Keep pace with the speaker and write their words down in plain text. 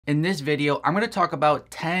In this video, I'm going to talk about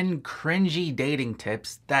 10 cringy dating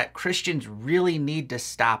tips that Christians really need to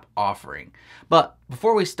stop offering. But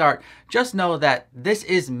before we start, just know that this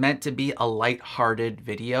is meant to be a lighthearted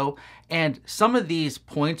video, and some of these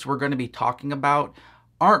points we're going to be talking about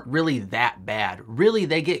aren't really that bad. Really,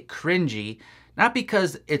 they get cringy, not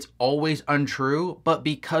because it's always untrue, but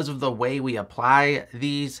because of the way we apply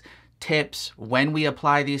these tips, when we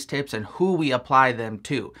apply these tips, and who we apply them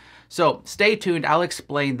to. So stay tuned, I'll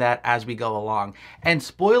explain that as we go along. And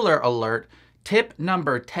spoiler alert, tip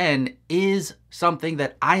number 10 is something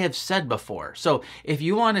that I have said before. So if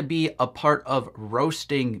you want to be a part of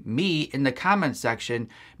roasting me in the comment section,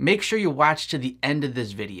 make sure you watch to the end of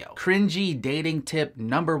this video. Cringy dating tip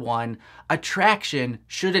number 1, attraction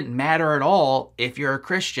shouldn't matter at all if you're a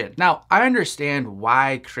Christian. Now, I understand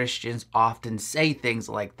why Christians often say things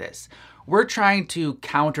like this. We're trying to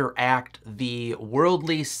counteract the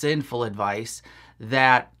worldly, sinful advice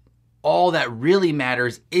that all that really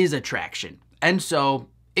matters is attraction. And so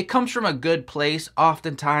it comes from a good place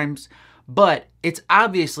oftentimes, but it's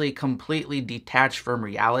obviously completely detached from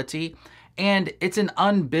reality. And it's an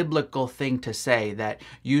unbiblical thing to say that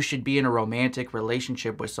you should be in a romantic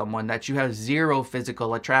relationship with someone that you have zero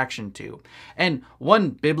physical attraction to. And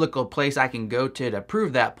one biblical place I can go to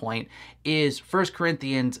prove that point is 1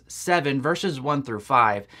 Corinthians 7 verses 1 through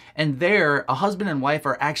 5. And there, a husband and wife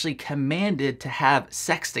are actually commanded to have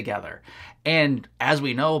sex together. And as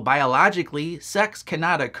we know, biologically, sex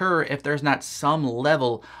cannot occur if there's not some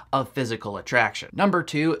level of physical attraction. Number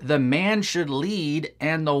 2, the man should lead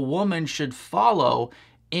and the woman should follow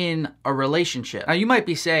in a relationship. Now you might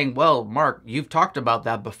be saying, well, Mark, you've talked about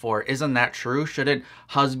that before. Isn't that true? Shouldn't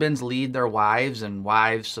husbands lead their wives and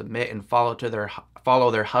wives submit and follow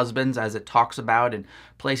their husbands, as it talks about in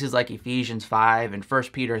places like Ephesians 5 and 1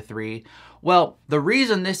 Peter 3. Well, the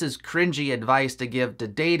reason this is cringy advice to give to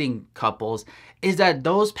dating couples is that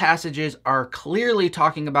those passages are clearly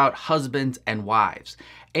talking about husbands and wives.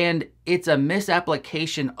 And it's a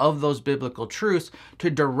misapplication of those biblical truths to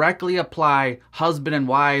directly apply husband and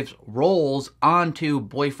wives roles onto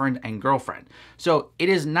boyfriend and girlfriend. So it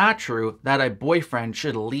is not true that a boyfriend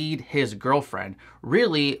should lead his girlfriend.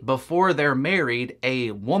 Really, before they're married,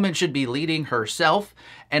 a woman should be leading herself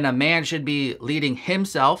and a man should be leading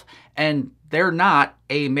himself, and they're not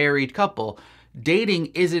a married couple. Dating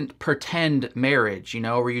isn't pretend marriage,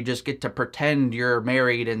 where you just get to pretend you're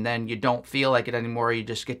married and then you don't feel like it anymore, you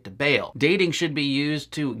just get to bail. Dating should be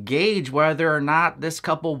used to gauge whether or not this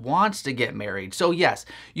couple wants to get married. So yes,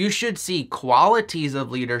 you should see qualities of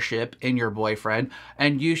leadership in your boyfriend,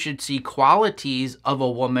 and you should see qualities of a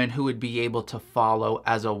woman who would be able to follow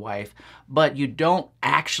as a wife, but you don't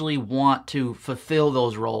actually want to fulfill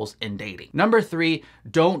those roles in dating. Number 3,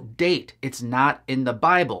 don't date. It's not in the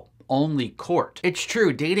Bible. Only court. It's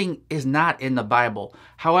true, dating is not in the Bible.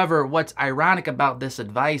 However, what's ironic about this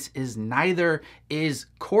advice is neither is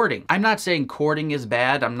courting. I'm not saying courting is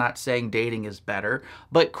bad. I'm not saying dating is better,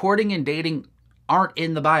 but courting and dating aren't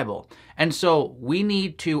in the Bible. And so we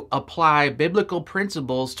need to apply biblical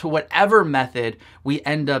principles to whatever method we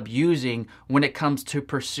end up using when it comes to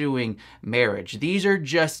pursuing marriage. These are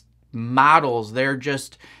just models. They're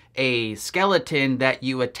just a skeleton that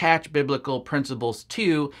you attach biblical principles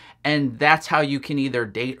to, and that's how you can either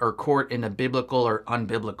date or court in a biblical or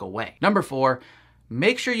unbiblical way. Number 4,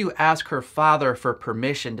 make sure you ask her father for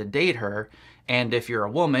permission to date her. And if you're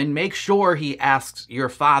a woman, make sure he asks your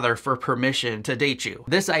father for permission to date you.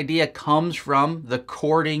 This idea comes from the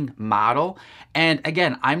courting model. And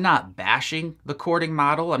again, I'm not bashing the courting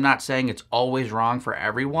model. I'm not saying it's always wrong for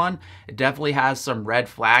everyone. It definitely has some red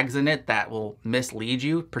flags in it that will mislead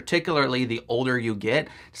you, particularly the older you get.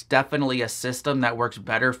 It's definitely a system that works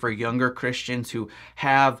better for younger Christians who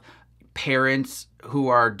have parents who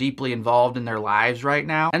are deeply involved in their lives right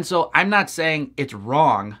now. And so I'm not saying it's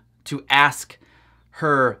wrong to ask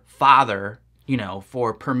her father,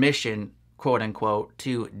 for permission, quote unquote,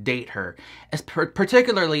 to date her,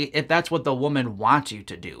 particularly if that's what the woman wants you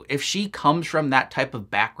to do. If she comes from that type of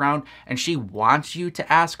background and she wants you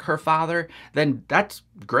to ask her father, then that's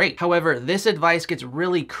great. However, this advice gets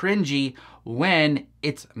really cringy when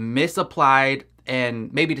it's misapplied.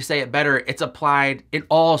 And maybe to say it better, it's applied in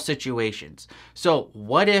all situations. So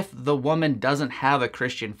what if the woman doesn't have a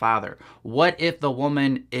Christian father? What if the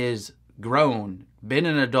woman is grown, been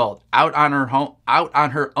an adult, out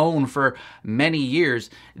on her own for many years?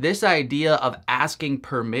 This idea of asking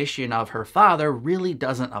permission of her father really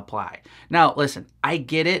doesn't apply. Now, listen, I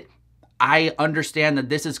get it. I understand that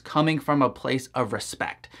this is coming from a place of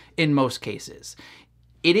respect in most cases.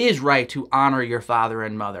 It is right to honor your father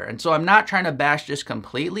and mother. And so I'm not trying to bash this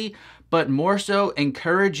completely, but more so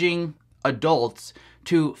encouraging adults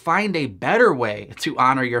to find a better way to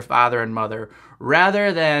honor your father and mother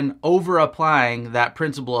rather than over applying that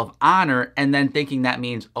principle of honor and then thinking that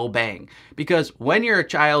means obeying. Because when you're a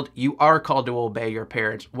child, you are called to obey your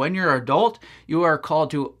parents. When you're an adult, you are called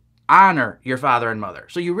to honor your father and mother.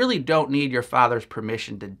 So you really don't need your father's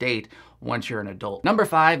permission to date once you're an adult. Number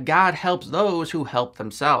 5, God helps those who help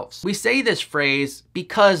themselves. We say this phrase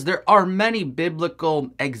because there are many biblical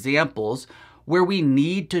examples where we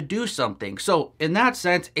need to do something. So in that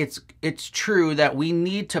sense, it's true that we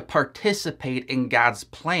need to participate in God's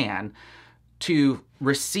plan to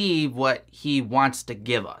receive what he wants to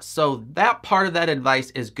give us. So that part of that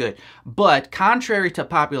advice is good. But contrary to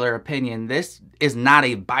popular opinion, this is not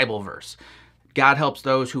a Bible verse. God helps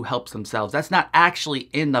those who help themselves. That's not actually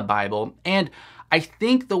in the Bible. And I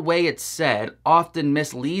think the way it's said often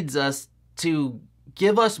misleads us to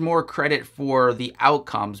give us more credit for the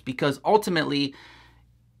outcomes, because ultimately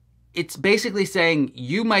it's basically saying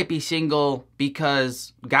you might be single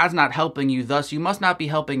because God's not helping you, thus you must not be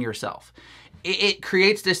helping yourself. It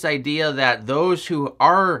creates this idea that those who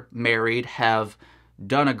are married have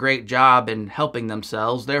done a great job in helping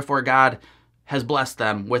themselves, therefore God has blessed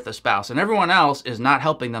them with a spouse, and everyone else is not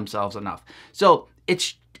helping themselves enough. So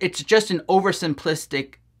it's just an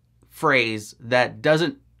oversimplistic phrase that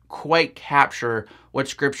doesn't quite capture what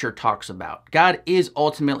Scripture talks about. God is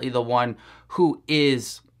ultimately the one who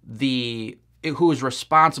is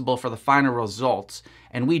responsible for the final results,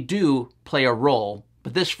 and we do play a role,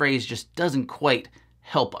 but this phrase just doesn't quite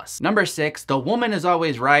help us. Number 6, the woman is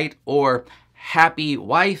always right, or happy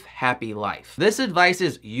wife, happy life. This advice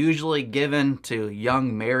is usually given to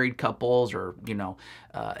young married couples or,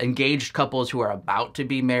 engaged couples who are about to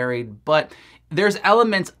be married, but there's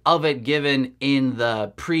elements of it given in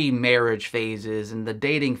the pre-marriage phases and the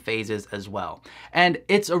dating phases as well. And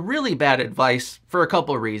it's a really bad advice for a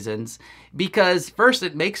couple of reasons. Because first,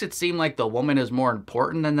 it makes it seem like the woman is more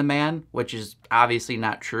important than the man, which is obviously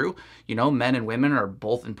not true. Men and women are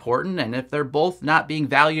both important, and if they're both not being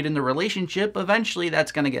valued in the relationship, eventually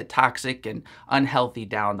that's going to get toxic and unhealthy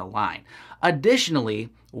down the line. Additionally,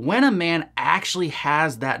 when a man actually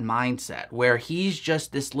has that mindset where he's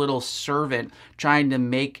just this little servant trying to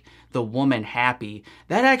make the woman happy,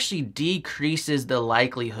 that actually decreases the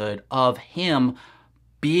likelihood of him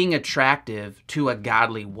being attractive to a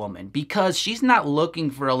godly woman, because she's not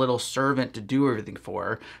looking for a little servant to do everything for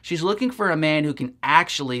her. She's looking for a man who can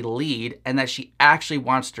actually lead and that she actually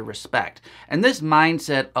wants to respect. And this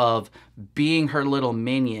mindset of being her little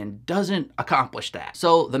minion doesn't accomplish that.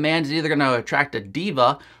 So the man's either going to attract a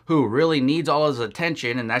diva who really needs all his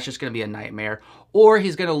attention, and that's just going to be a nightmare, or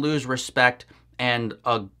he's going to lose respect and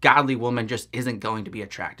a godly woman just isn't going to be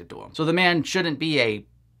attracted to him. So the man shouldn't be a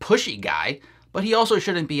pushy guy, but he also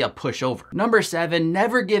shouldn't be a pushover. Number 7,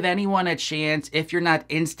 never give anyone a chance if you're not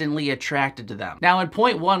instantly attracted to them. Now in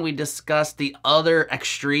point 1, we discussed the other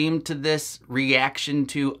extreme to this reaction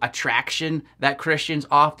to attraction that Christians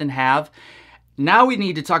often have. Now we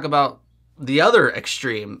need to talk about the other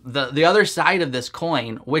extreme, the other side of this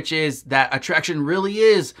coin, which is that attraction really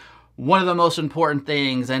is one of the most important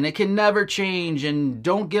things and it can never change, and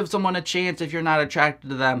don't give someone a chance if you're not attracted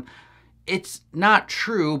to them. It's not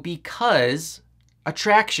true, because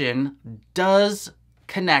attraction does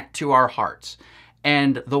connect to our hearts.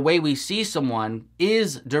 And the way we see someone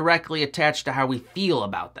is directly attached to how we feel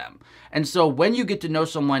about them. And so when you get to know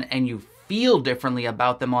someone and you feel differently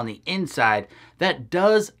about them on the inside, that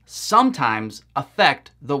does sometimes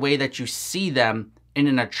affect the way that you see them in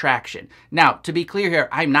an attraction. Now, to be clear here,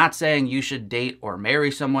 I'm not saying you should date or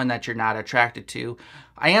marry someone that you're not attracted to.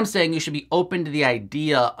 I am saying you should be open to the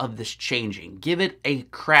idea of this changing. Give it a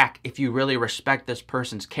crack if you really respect this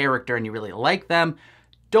person's character and you really like them.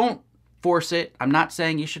 Don't force it. I'm not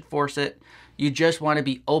saying you should force it. You just want to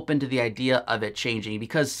be open to the idea of it changing,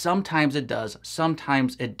 because sometimes it does,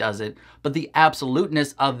 sometimes it doesn't. But the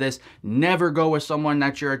absoluteness of this, never go with someone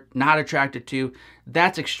that you're not attracted to,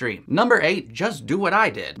 that's extreme. Number 8, just do what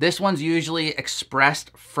I did. This one's usually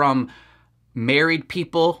expressed from married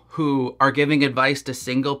people who are giving advice to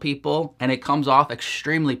single people, and it comes off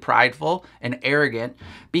extremely prideful and arrogant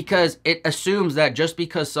because it assumes that just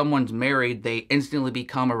because someone's married, they instantly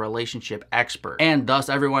become a relationship expert, and thus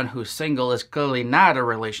everyone who's single is clearly not a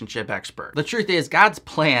relationship expert. The truth is, God's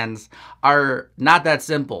plans are not that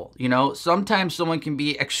simple. Sometimes someone can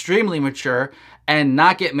be extremely mature and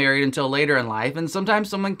not get married until later in life. And sometimes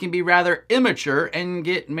someone can be rather immature and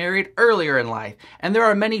get married earlier in life. And there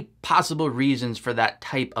are many possible reasons for that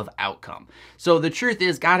type of outcome. So the truth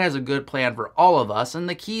is, God has a good plan for all of us, and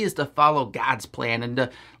the key is to follow God's plan and to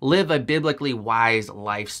live a biblically wise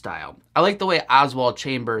lifestyle. I like the way Oswald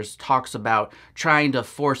Chambers talks about trying to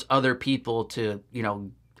force other people to,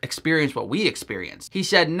 experience what we experience. He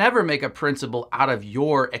said, never make a principle out of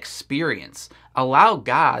your experience. Allow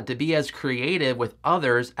God to be as creative with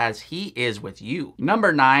others as He is with you.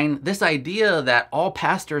 Number 9, this idea that all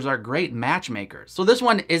pastors are great matchmakers. So this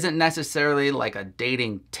one isn't necessarily like a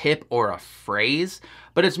dating tip or a phrase,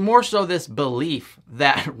 but it's more so this belief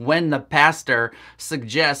that when the pastor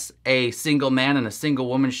suggests a single man and a single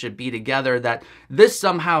woman should be together, that this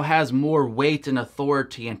somehow has more weight and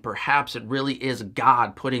authority, and perhaps it really is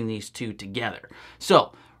God putting these two together.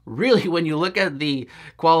 So really, when you look at the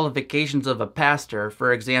qualifications of a pastor,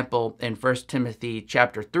 for example, in 1 Timothy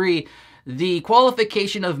chapter 3, the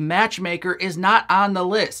qualification of matchmaker is not on the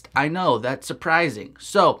list. I know, that's surprising.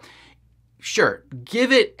 So sure,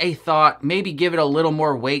 give it a thought, maybe give it a little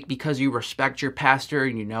more weight because you respect your pastor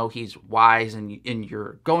and you know he's wise and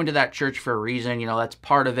you're going to that church for a reason. That's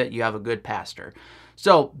part of it. You have a good pastor.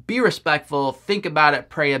 So be respectful, think about it,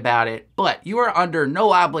 pray about it, but you are under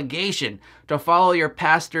no obligation to follow your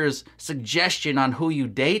pastor's suggestion on who you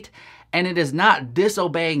date, and it is not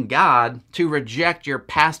disobeying God to reject your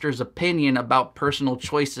pastor's opinion about personal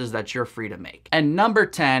choices that you're free to make. And number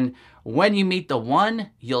 10, when you meet the one,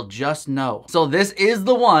 you'll just know. So this is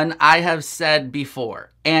the one I have said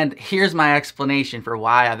before, and here's my explanation for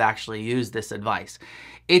why I've actually used this advice.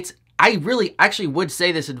 I really actually would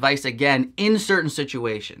say this advice again in certain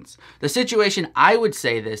situations. The situation I would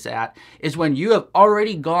say this at is when you have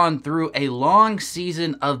already gone through a long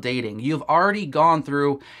season of dating. You've already gone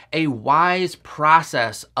through a wise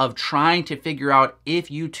process of trying to figure out if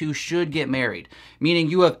you two should get married, meaning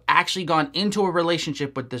you have actually gone into a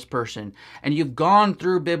relationship with this person and you've gone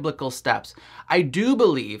through biblical steps. I do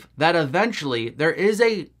believe that eventually there is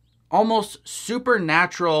a almost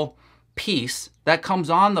supernatural peace that comes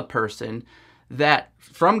on the person that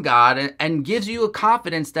from God and gives you a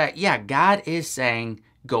confidence that, yeah, God is saying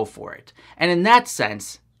go for it. And in that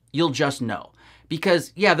sense, you'll just know.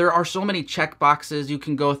 Because, yeah, there are so many check boxes you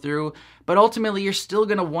can go through, but ultimately you're still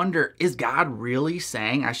going to wonder, is God really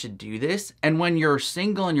saying I should do this? And when you're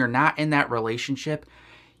single and you're not in that relationship,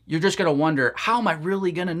 you're just going to wonder, how am I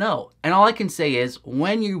really going to know? And all I can say is,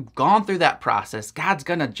 when you've gone through that process, God's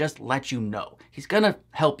going to just let you know. He's going to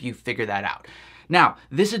help you figure that out. Now,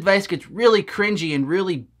 this advice gets really cringy and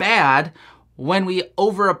really bad when we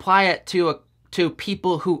over-apply it to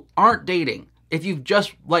people who aren't dating. If you've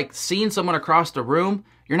just seen someone across the room,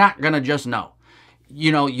 you're not going to just know.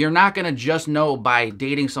 You're not going to just know by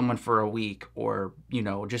dating someone for a week or,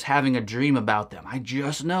 just having a dream about them. I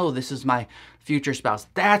just know this is my future spouse.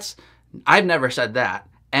 I've never said that.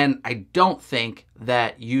 And I don't think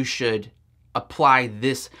that you should apply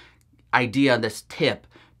this idea, this tip,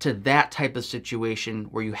 to that type of situation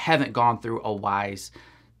where you haven't gone through a wise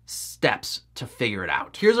steps to figure it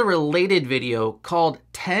out. Here's a related video called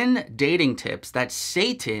 10 dating tips that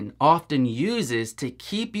Satan often uses to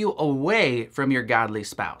keep you away from your godly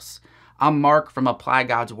spouse. I'm Mark from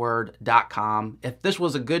ApplyGodsWord.com. If this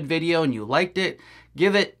was a good video and you liked it,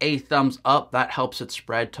 give it a thumbs up. That helps it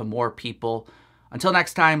spread to more people. Until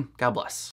next time, God bless.